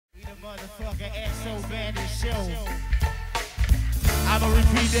motherfucking XO Bandit show. I'ma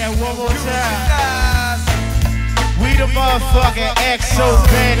repeat that one more time. We the motherfucking XO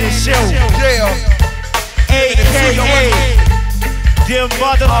Bandit show. AKA them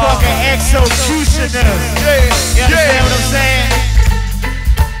motherfucking XOCUTIONERs. You understand what I'm saying?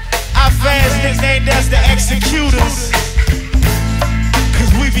 Our fans nicknamed us the Executors,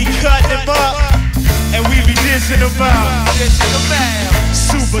 cause we be cutting them up and we be dishing them out.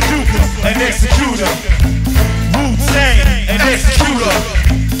 Super duper, an executor. Wu-Tang, an executor.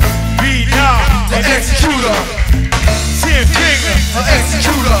 B-Dog, an executor. 10 Finger, an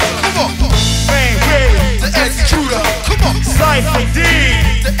executor. Come on. Man Ray, the executor. Come on. Cypher D,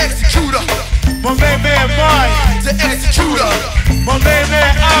 the executor. My man Mike, the executor. My man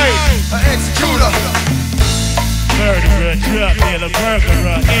Ike, an executor. Murderer, drug dealer,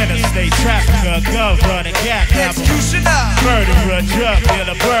 burglar, interstate trafficker, governor, gap executioner. Murderer, drug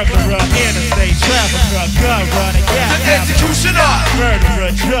dealer, burglar, interstate trafficker, governor, gap executioner.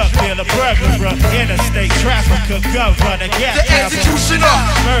 Murderer, drug dealer, burglar, interstate trafficker, governor, gap executioner.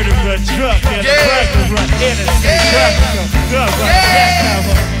 Murderer, drug dealer, burglar, interstate trafficker, governor, gap.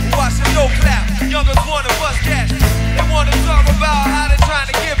 Watch the no clap. Youngers wanna bust cash. They wanna talk about how they trying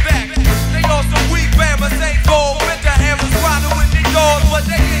to get back. They on some weak bammers, ain't gold. Riding with the dogs, but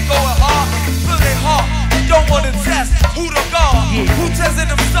they ain't going hard. Feel they heart, they don't wanna test who the guard. Who testing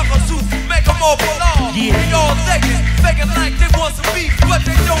them suckers who make them all belong. They all faking like they want some beef, but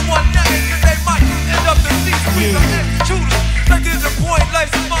they don't want nothing, cause they might end up deceased. We some executors, like there's a point,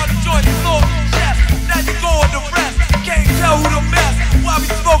 like some other joint, floor, chest. Now you go on the rest, can't tell who the mess. Why we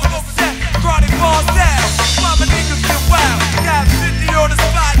smoking the set, chronic balls down. Why my niggas get wild, got 50 on the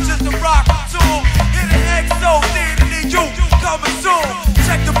spot just to rock to them. Hit an XO, you coming soon.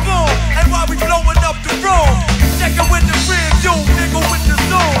 Check the boom, and while we blowing up the room, check it with the rear view, nigga with the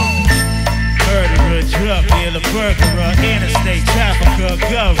zoom. Murderer, drug dealer, burglar, interstate trafficker,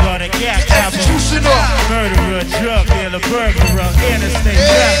 governor, gap executioner. Murderer, drug dealer, burglar, interstate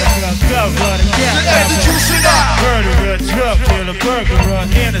trafficker, governor, gap executioner. Murderer, drug dealer, burglar,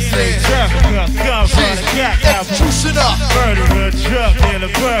 interstate trafficker, governor, gap executioner. Murderer, drug dealer,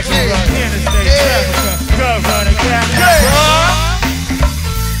 burglar, interstate trafficker, governor, gap executioner.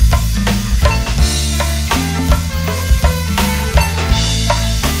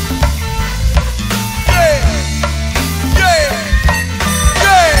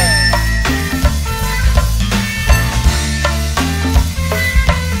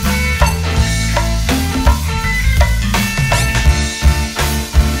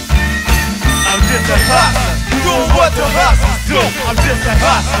 Doing what the hustlers do. I'm just a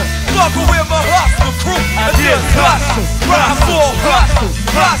hustler. Fucking with my hustler crew. I just hustle. Ride for hustle.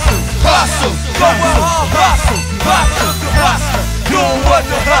 Hustle. Going hard hustle. Hustle. Doing what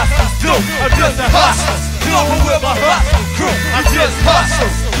the hustlers do. I'm just a hustler. Fucking with my hustler crew. I just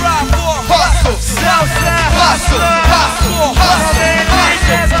hustle. Ride for hustle. Southside hustle. Hustle. Ride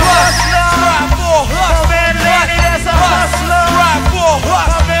for hustle. That's a hustler. Ride for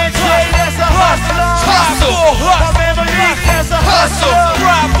hustle. That's a hustler. Hustle. My man Medley, that's a hustle.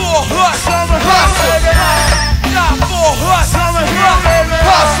 Ride for hustle. Somber, baby. Die for hustle. Somber, baby.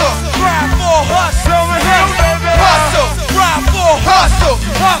 Hustle. Ride for hustle. Somber, baby. Hustle. Ride for hustle.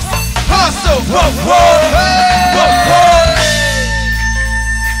 Hustle.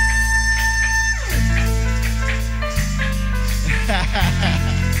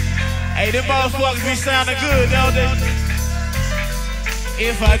 Hey, them motherfuckers be sounding good, don't they?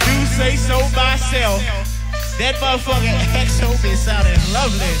 If I do say so myself, that motherfucking XO be sounding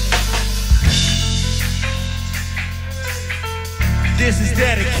lovely. This is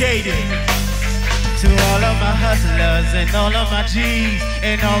dedicated to all of my hustlers and all of my G's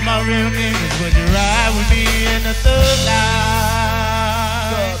and all my real niggas. Would you ride with me in the thug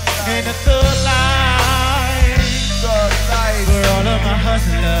life? In the thug life. For all of my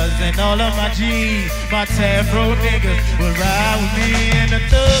hustlers and all of my G's, my Tafro niggas will ride with me in the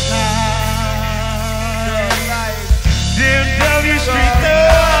thug life. Them W Street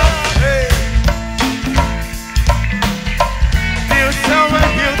thugs, them Somber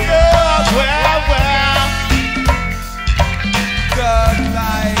Hill thugs, well. Thug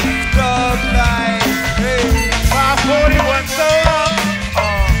life, hey. 541 thugs,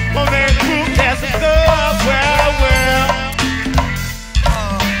 my man Crook, that's a thug, well.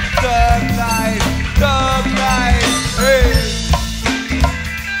 Thug life, hey.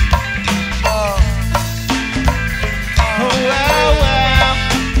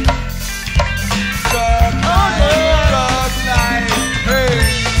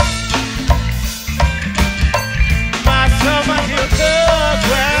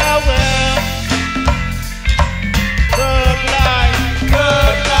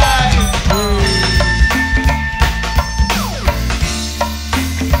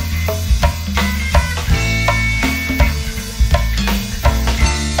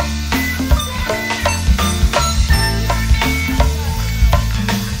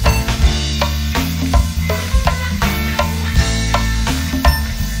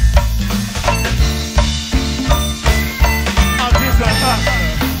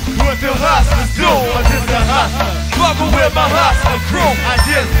 fucking with my hustler crew. I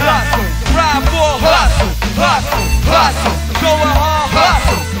just hustle, ride for hustle, hustle, hustle, going hard,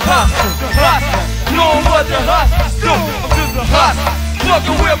 hustle, hustle, hustle, doing what the hustlers do. I'm just a hustler,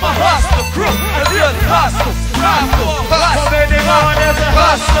 fucking with my hustler crew. I just hustle, ride for hustle,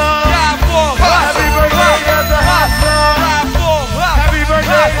 hustle, ride for hustle, happy birthday as a hustler, ride for hustle, happy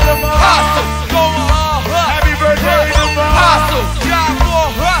birthday to my hustle, going hard, happy birthday to my hustle, ride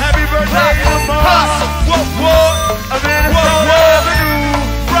for hustle, happy birthday to my hustle. What? I'm in the avenue,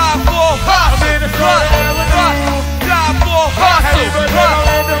 ride for hustle, I'm in the avenue, ride for hustle, ride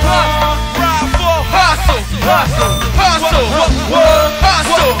for hustle, hustle, hustle,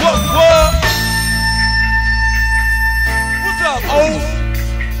 hustle, what's up, oh?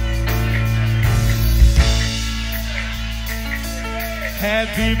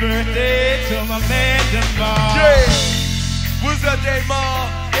 Happy birthday to my man Demar. Yeah. What's up, Demar?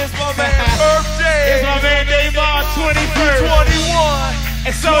 It's my man's birthday. It's my man Demar, 21st. 21.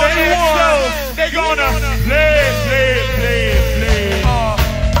 And so they gonna play.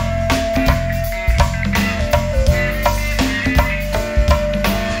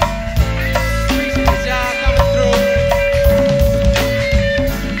 Appreciate y'all coming through.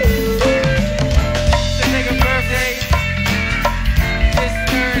 It's a nigga birthday. This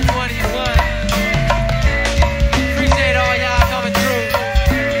turned 21. Appreciate all y'all coming through.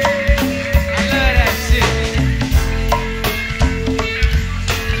 I love that shit.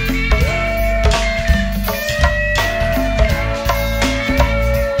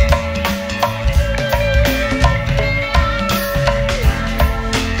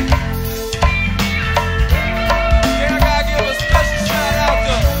 Then I gotta give a special shout out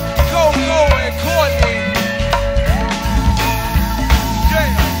to Coco and Courtney. Yeah,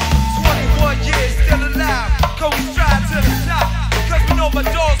 21 years still alive. Coco stride to the top. Cause we know my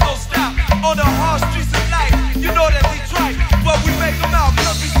doors don't stop. On the hard streets of life, you know that we try. But we make them out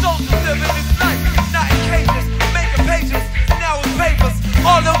cause we soldiers living this life. Not in cages, making pages. Now it's papers.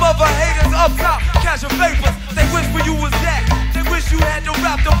 All them other haters up top, catching papers. They wish where you was at. They wish you had to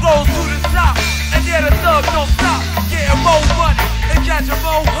rap the blows to the top. And yeah, the thugs don't stop. Getting more money and catching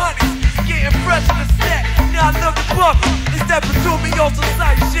more honey. Getting fresh in the set. Now I love the buck. They stepping to me on some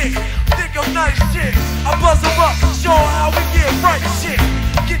nice shit. Think I'm nice shit. I buzz them up, show 'em how we get right shit.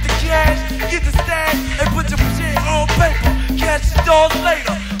 Get the cash, get the stash, and put your shit on paper. Catch the doors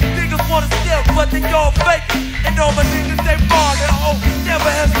later. Niggas wanna step, but they all fake. And all my niggas they ball, never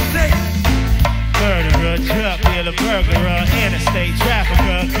hesitate. Murderer, drug dealer, burglar, interstate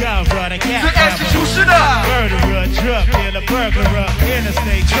trafficker, gun runner, gas The executioner. Murderer, drug dealer, burglar,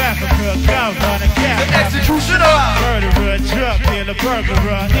 interstate trafficker, gun runner, gas The executioner. Murderer, drug dealer,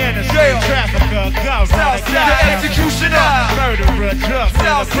 burglar, interstate trafficker, gun runner, The gas executioner. Murderer, drug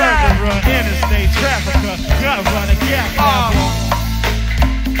dealer, burglar, interstate trafficker, gun runner, gas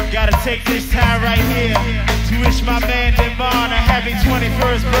Gotta take this time right here to wish my man Devon a happy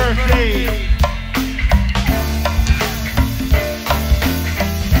 21st birthday.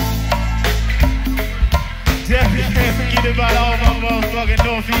 Definitely can't forget about all my motherfucking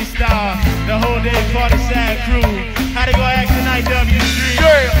Northeast style, the whole day party side crew. How they gonna act tonight, W Street?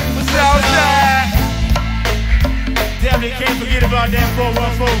 Yeah, what's outside? Definitely can't forget about that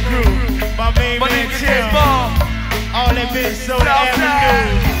 414 crew. My main man Tim, all that Minnesota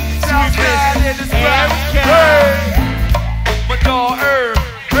Avenue. Southside in the spot. Hey, my dog Herb.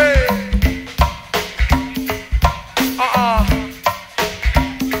 Hey,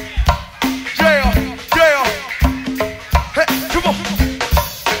 jail. Hey, come on.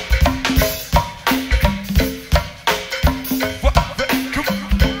 What? Come on.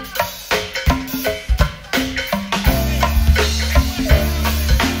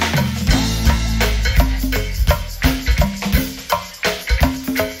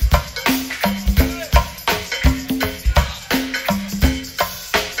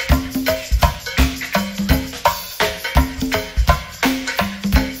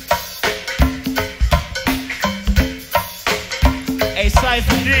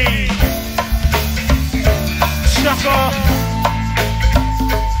 Cypher D, Chucker,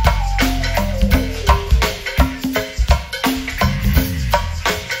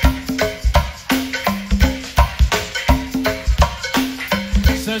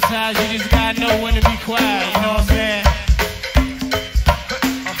 sometimes you just gotta know when to be quiet, you know what I'm saying?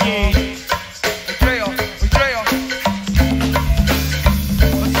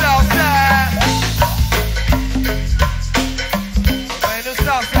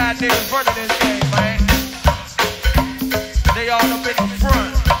 Niggas running this game, man.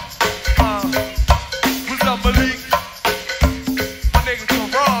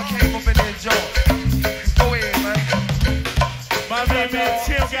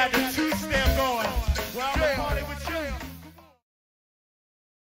 got the